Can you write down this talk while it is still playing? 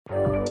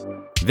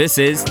This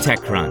is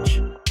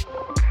TechCrunch.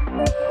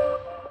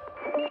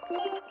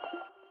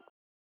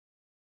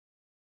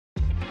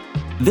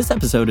 This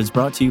episode is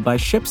brought to you by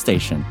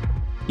ShipStation.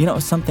 You know,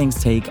 some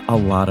things take a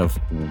lot of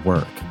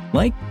work,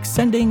 like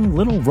sending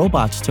little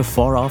robots to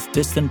far-off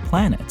distant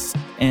planets.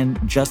 And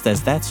just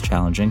as that's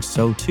challenging,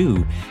 so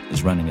too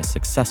is running a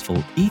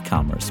successful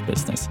e-commerce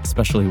business,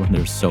 especially when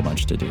there's so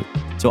much to do.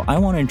 So I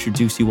want to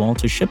introduce you all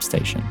to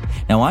ShipStation.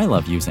 Now, I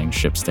love using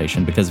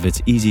ShipStation because of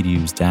its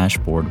easy-to-use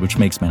dashboard, which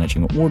makes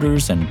managing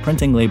orders and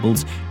printing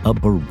labels a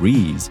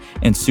breeze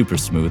and super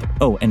smooth.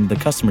 Oh, and the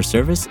customer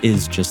service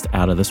is just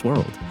out of this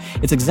world.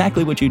 It's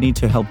exactly what you need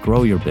to help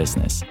grow your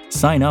business.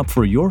 Sign up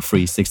for your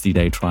free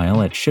 60-day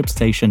trial at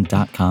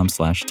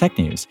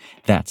shipstation.com/technews.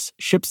 That's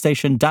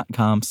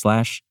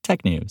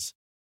shipstation.com/technews.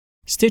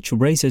 Stitch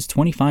raises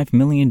 $25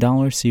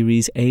 million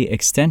Series A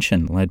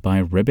extension led by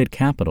Ribbit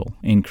Capital,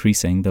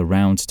 increasing the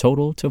round's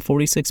total to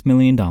 $46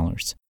 million.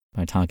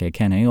 By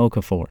Takekene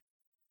Okafor.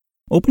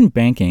 Open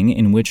banking,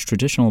 in which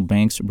traditional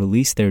banks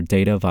release their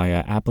data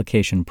via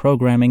application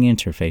programming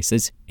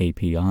interfaces,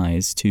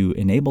 APIs, to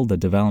enable the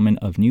development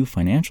of new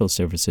financial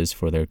services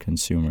for their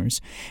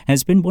consumers,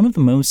 has been one of the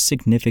most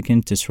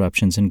significant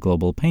disruptions in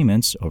global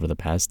payments over the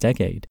past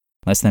decade.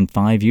 Less than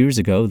 5 years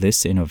ago,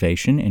 this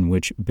innovation, in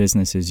which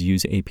businesses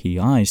use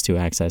APIs to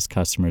access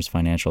customers'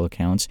 financial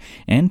accounts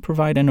and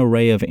provide an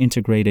array of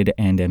integrated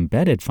and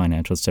embedded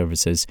financial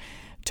services,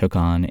 took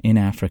on in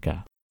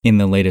Africa. In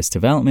the latest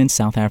development,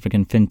 South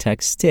African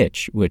fintech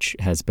Stitch, which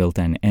has built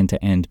an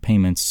end-to-end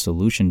payments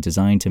solution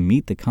designed to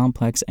meet the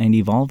complex and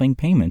evolving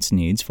payments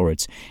needs for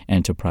its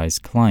enterprise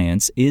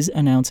clients, is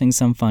announcing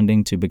some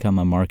funding to become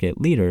a market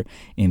leader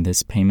in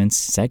this payments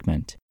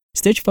segment.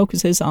 Stitch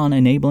focuses on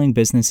enabling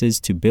businesses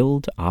to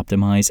build,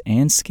 optimize,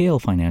 and scale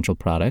financial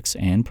products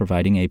and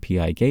providing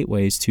API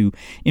gateways to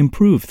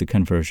improve the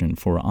conversion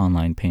for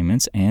online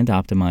payments and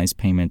optimize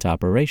payment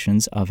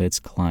operations of its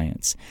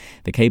clients.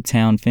 The Cape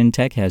Town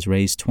fintech has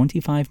raised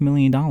 $25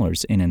 million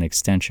in an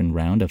extension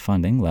round of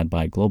funding led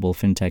by global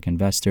fintech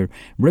investor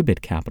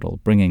Ribbit Capital,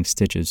 bringing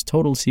Stitch's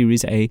total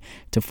Series A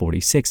to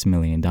 $46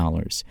 million.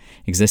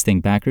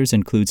 Existing backers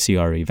include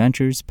CRE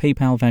Ventures,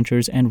 PayPal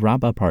Ventures, and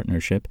Raba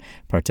Partnership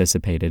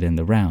participated in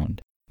the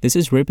round. This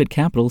is Ribbit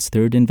Capital's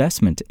third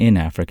investment in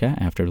Africa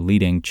after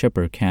leading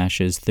Chipper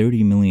Cash's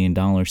 $30 million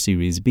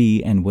Series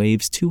B and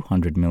Wave's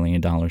 $200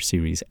 million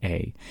Series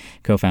A.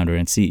 Co-founder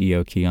and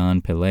CEO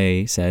Kian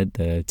Pillay said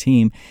the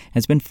team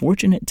has been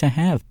fortunate to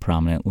have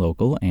prominent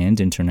local and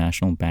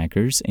international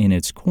backers in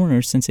its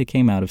corner since it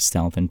came out of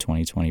stealth in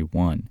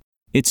 2021.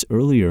 Its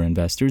earlier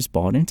investors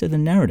bought into the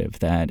narrative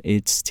that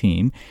its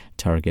team,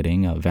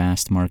 targeting a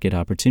vast market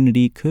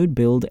opportunity, could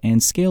build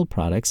and scale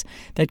products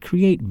that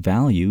create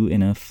value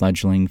in a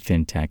fledgling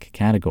fintech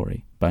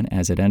category. But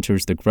as it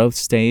enters the growth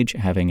stage,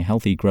 having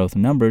healthy growth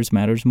numbers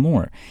matters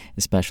more,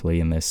 especially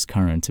in this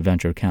current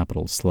venture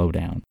capital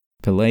slowdown.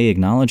 Pillay,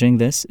 acknowledging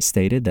this,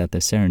 stated that the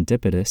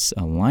serendipitous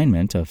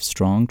alignment of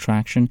strong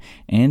traction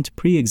and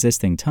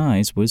pre-existing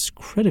ties was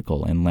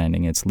critical in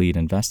landing its lead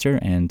investor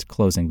and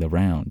closing the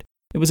round.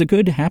 It was a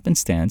good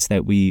happenstance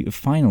that we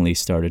finally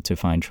started to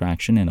find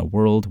traction in a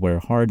world where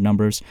hard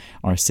numbers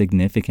are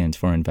significant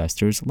for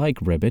investors like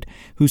Ribbit,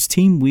 whose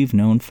team we've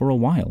known for a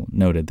while,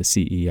 noted the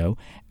CEO,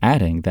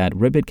 adding that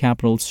Ribbit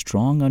Capital's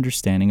strong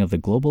understanding of the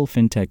global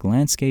fintech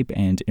landscape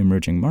and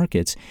emerging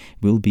markets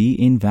will be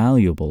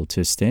invaluable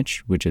to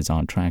Stitch, which is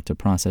on track to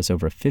process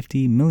over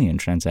 50 million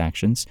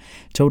transactions,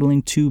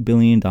 totaling $2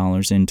 billion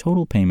in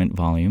total payment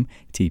volume,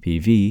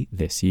 TPV,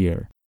 this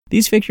year.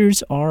 These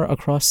figures are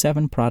across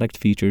 7 product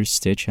features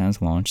Stitch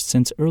has launched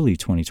since early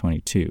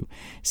 2022.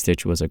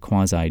 Stitch was a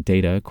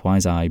quasi-data,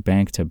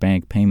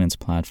 quasi-bank-to-bank payments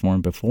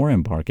platform before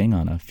embarking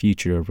on a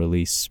feature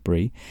release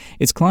spree.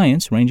 Its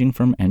clients, ranging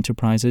from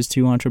enterprises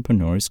to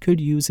entrepreneurs,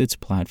 could use its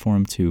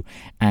platform to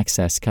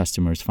access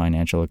customers'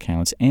 financial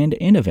accounts and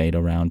innovate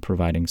around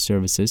providing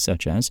services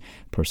such as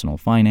personal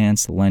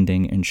finance,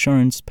 lending,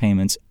 insurance,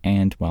 payments,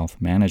 and wealth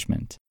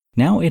management.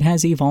 Now it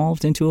has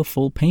evolved into a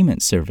full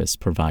payment service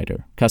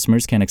provider.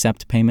 Customers can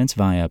accept payments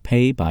via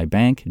pay by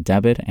bank,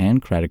 debit, and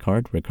credit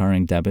card,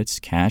 recurring debits,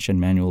 cash and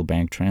manual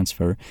bank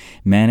transfer,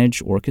 manage,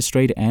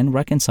 orchestrate, and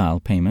reconcile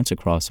payments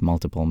across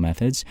multiple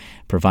methods,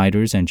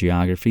 providers and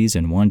geographies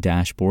in one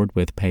dashboard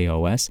with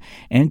PayOS,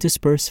 and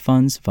disperse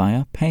funds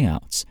via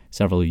payouts.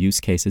 Several use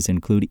cases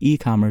include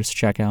e-commerce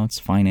checkouts,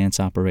 finance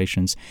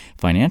operations,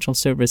 financial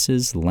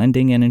services,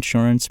 lending and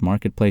insurance,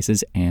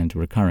 marketplaces, and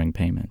recurring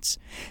payments.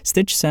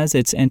 Stitch says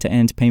its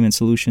end-to-end payment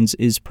solutions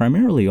is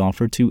primarily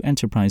offered to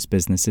enterprise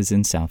businesses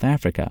in South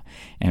Africa.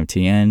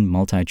 MTN,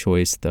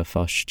 MultiChoice, the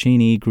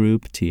Foschini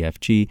Group,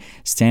 TFG,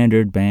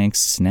 Standard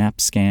Banks,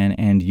 SnapScan,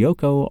 and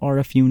Yoko are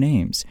a few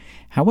names.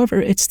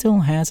 However, it still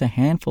has a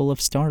handful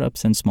of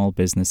startups and small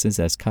businesses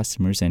as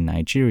customers in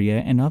Nigeria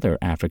and other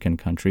African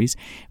countries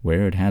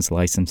where it has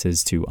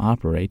licenses to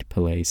operate,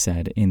 Pillay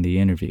said in the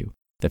interview.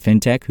 The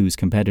fintech, whose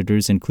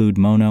competitors include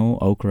Mono,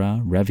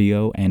 Okra,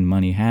 Revio, and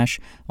Money Hash,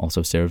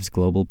 also serves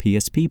global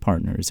PSP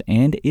partners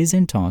and is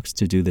in talks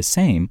to do the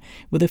same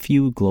with a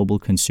few global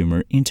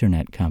consumer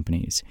internet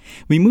companies.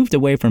 We moved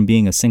away from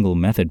being a single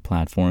method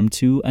platform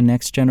to a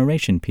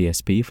next-generation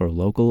PSP for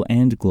local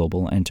and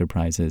global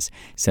enterprises,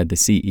 said the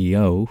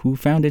CEO, who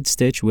founded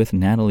Stitch with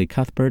Natalie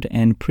Cuthbert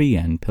and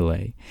Priyan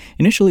Pillai.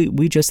 Initially,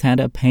 we just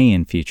had a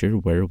pay-in feature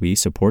where we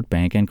support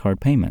bank and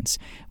card payments.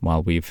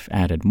 While we've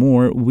added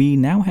more, we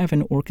now have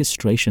an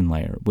orchestration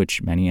layer,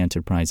 which many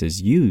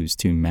enterprises use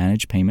to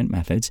manage payment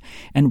methods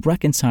and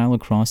reconcile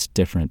across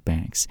different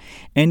banks.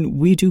 And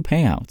we do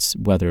payouts,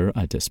 whether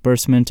a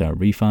disbursement, a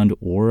refund,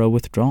 or a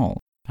withdrawal.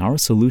 Our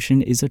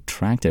solution is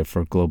attractive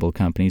for global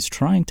companies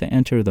trying to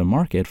enter the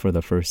market for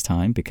the first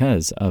time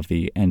because of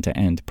the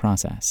end-to-end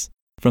process.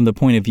 From the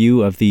point of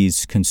view of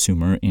these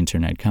consumer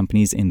internet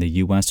companies in the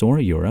US or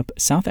Europe,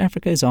 South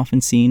Africa is often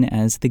seen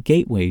as the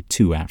gateway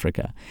to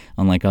Africa.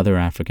 Unlike other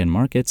African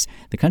markets,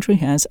 the country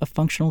has a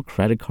functional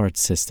credit card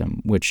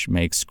system, which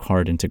makes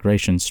card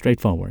integration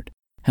straightforward.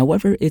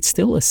 However, it's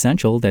still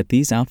essential that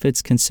these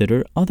outfits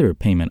consider other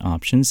payment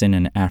options in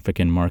an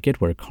African market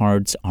where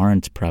cards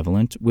aren't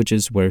prevalent, which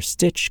is where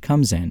Stitch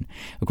comes in.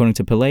 According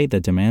to Pillai, the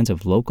demands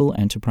of local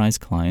enterprise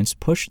clients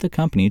push the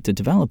company to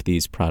develop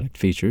these product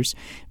features,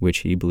 which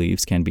he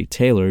believes can be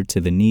tailored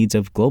to the needs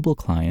of global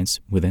clients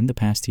within the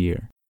past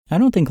year. I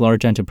don't think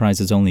large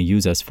enterprises only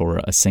use us for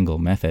a single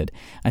method.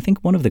 I think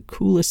one of the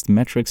coolest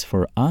metrics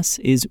for us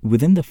is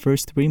within the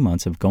first 3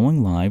 months of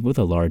going live with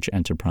a large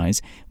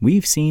enterprise,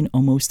 we've seen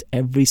almost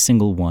every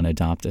single one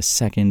adopt a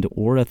second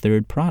or a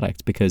third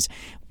product because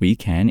we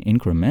can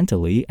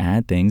incrementally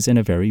add things in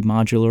a very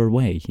modular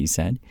way, he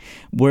said.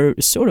 We're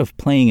sort of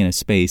playing in a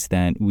space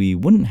that we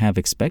wouldn't have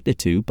expected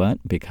to, but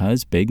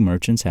because big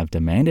merchants have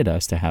demanded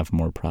us to have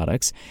more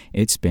products,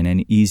 it's been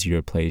an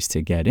easier place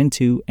to get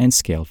into and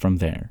scale from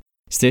there.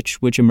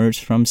 Stitch, which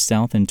emerged from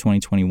stealth in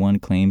 2021,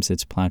 claims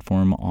its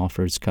platform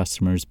offers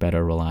customers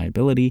better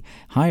reliability,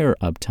 higher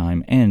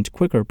uptime, and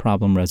quicker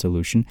problem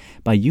resolution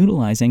by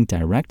utilizing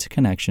direct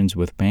connections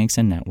with banks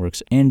and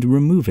networks and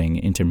removing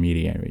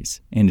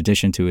intermediaries. In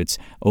addition to its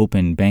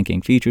open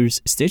banking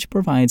features, Stitch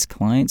provides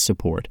client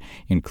support,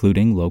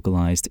 including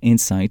localized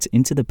insights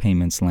into the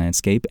payments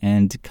landscape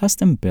and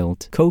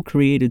custom-built,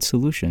 co-created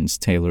solutions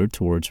tailored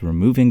towards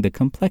removing the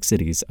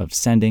complexities of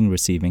sending,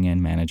 receiving,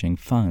 and managing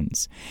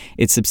funds.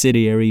 Its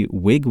subsidiary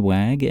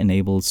Wigwag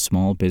enables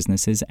small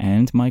businesses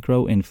and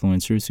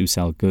micro-influencers who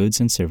sell goods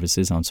and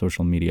services on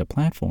social media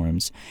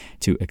platforms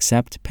to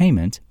accept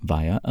payment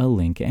via a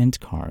link and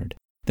card.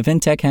 The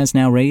fintech has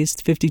now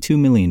raised $52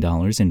 million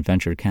in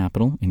venture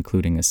capital,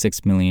 including a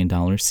 $6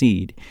 million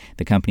seed.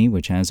 The company,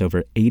 which has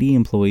over 80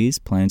 employees,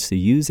 plans to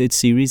use its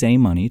Series A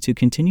money to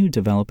continue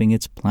developing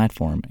its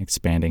platform,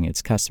 expanding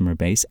its customer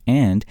base,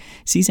 and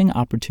seizing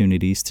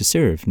opportunities to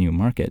serve new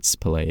markets,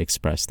 Pillai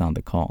expressed on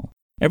the call.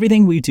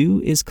 Everything we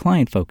do is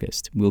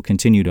client-focused. We'll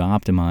continue to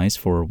optimize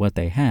for what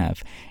they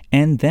have,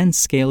 and then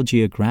scale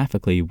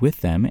geographically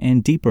with them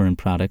and deeper in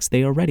products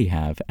they already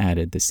have,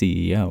 added the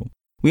CEO.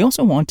 We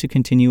also want to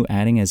continue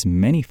adding as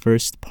many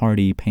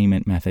first-party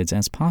payment methods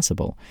as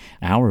possible.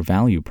 Our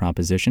value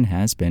proposition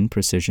has been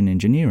precision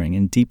engineering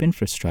and deep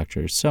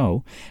infrastructure.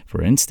 So,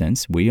 for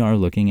instance, we are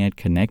looking at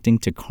connecting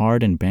to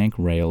card and bank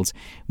rails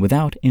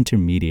without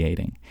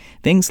intermediating.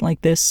 Things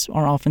like this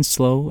are often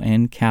slow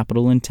and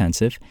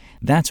capital-intensive.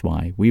 That's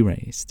why we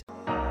raised.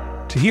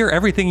 To hear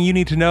everything you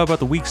need to know about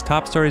the week's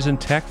top stories in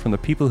tech from the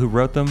people who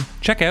wrote them,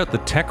 check out the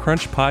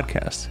TechCrunch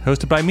podcast,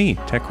 hosted by me,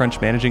 TechCrunch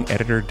managing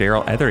editor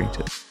Daryl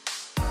Etherington.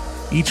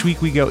 Each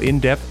week we go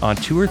in-depth on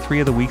 2 or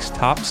 3 of the week's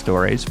top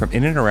stories from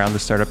in and around the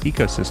startup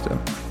ecosystem,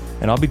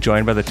 and I'll be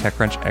joined by the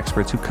TechCrunch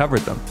experts who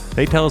covered them.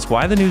 They tell us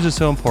why the news is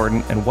so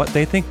important and what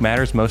they think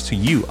matters most to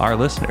you, our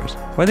listeners,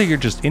 whether you're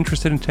just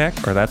interested in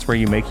tech or that's where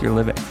you make your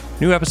living.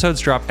 New episodes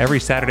drop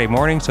every Saturday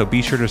morning, so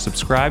be sure to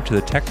subscribe to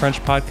the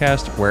TechCrunch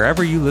podcast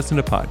wherever you listen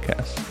to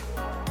podcasts.